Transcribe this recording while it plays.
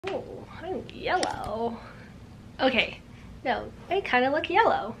Oh, I'm yellow. Okay, no, I kind of look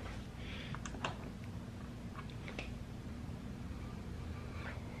yellow.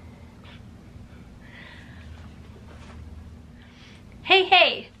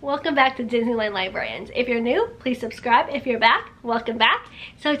 Hey, welcome back to Disneyland Librarians. If you're new, please subscribe. If you're back, welcome back.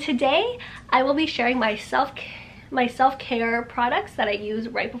 So today I will be sharing my self-care products that I use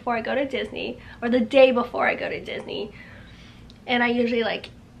right before I go to Disney, or the day before I go to Disney. And I usually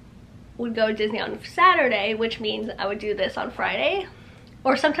would go to Disney on Saturday, which means I would do this on Friday,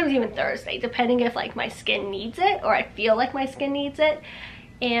 or sometimes even Thursday, depending if my skin needs it or I feel like my skin needs it.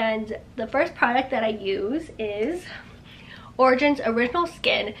 And the first product that I use is Origin's Original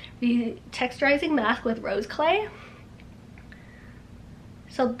Skin Retexturing Mask with Rose Clay.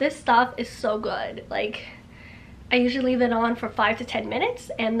 So this stuff is so good. I usually leave it on for 5 to 10 minutes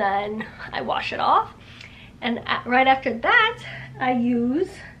and then I wash it off. And right after that, I use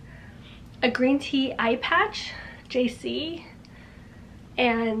a green tea eye patch, JC.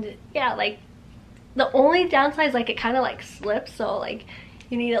 And yeah, the only downside is it kind of slips, so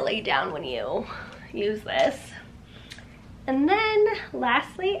you need to lay down when you use this. And then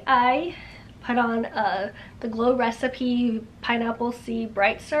lastly, I put on the Glow Recipe Pineapple C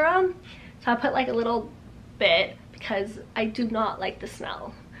Bright Serum. So I put a little bit because I do not like the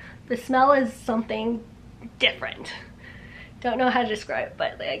smell. The smell is something different. Don't know how to describe it,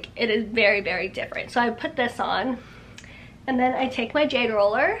 but it is very, very different. So I put this on, and then I take my jade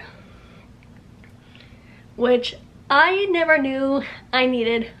roller, which I never knew I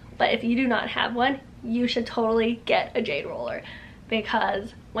needed, but if you do not have one, you should totally get a jade roller,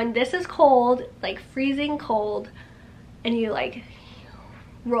 because when this is cold, freezing cold, and you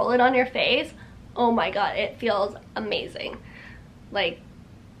roll it on your face, oh my god, it feels amazing.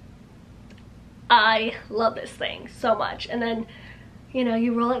 I love this thing so much. And then,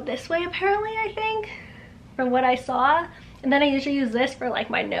 you roll it this way apparently, I think, from what I saw. And then I usually use this for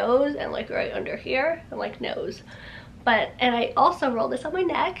my nose and right under here and nose. And I also roll this on my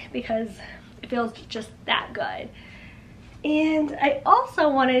neck because it feels just that good. And I also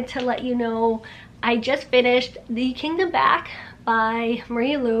wanted to let you know I just finished The Kingdom Back by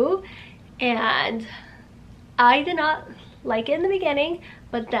Marie Lu, and I did not like it in the beginning,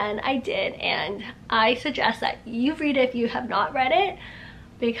 but then I did, and I suggest that you read it if you have not read it,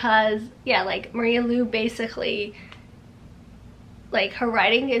 because yeah, Marie Lu basically, her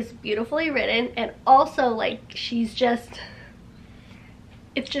writing is beautifully written, and also she's just,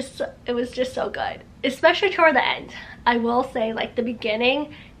 it was just so good, especially toward the end. I will say the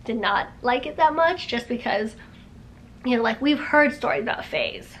beginning did not like it that much, just because we've heard stories about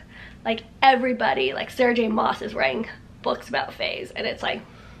fays, everybody, Sarah J Maas is writing books about fays, and it's I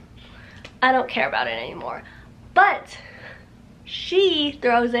don't care about it anymore. But she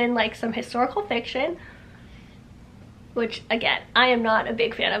throws in some historical fiction, which again, I am not a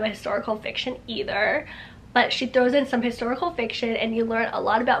big fan of a historical fiction either, but she throws in some historical fiction and you learn a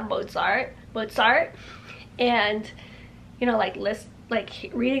lot about Mozart, and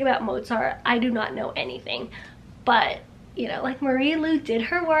reading about Mozart, I do not know anything, but Marie Lu did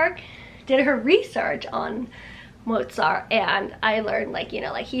her work, did her research on Mozart, and I learned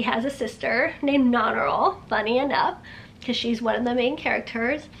he has a sister named Nannerl, funny enough, because she's one of the main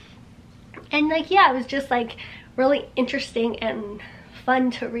characters. And yeah, it was just really interesting and fun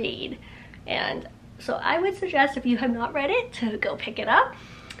to read. And so I would suggest, if you have not read it, to go pick it up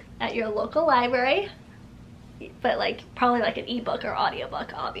at your local library, but probably an ebook or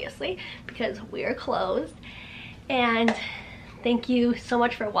audiobook, obviously, because we're closed. And thank you so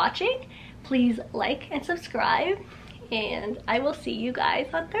much for watching. Please like and subscribe, and I will see you guys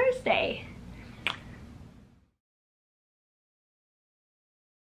on Thursday.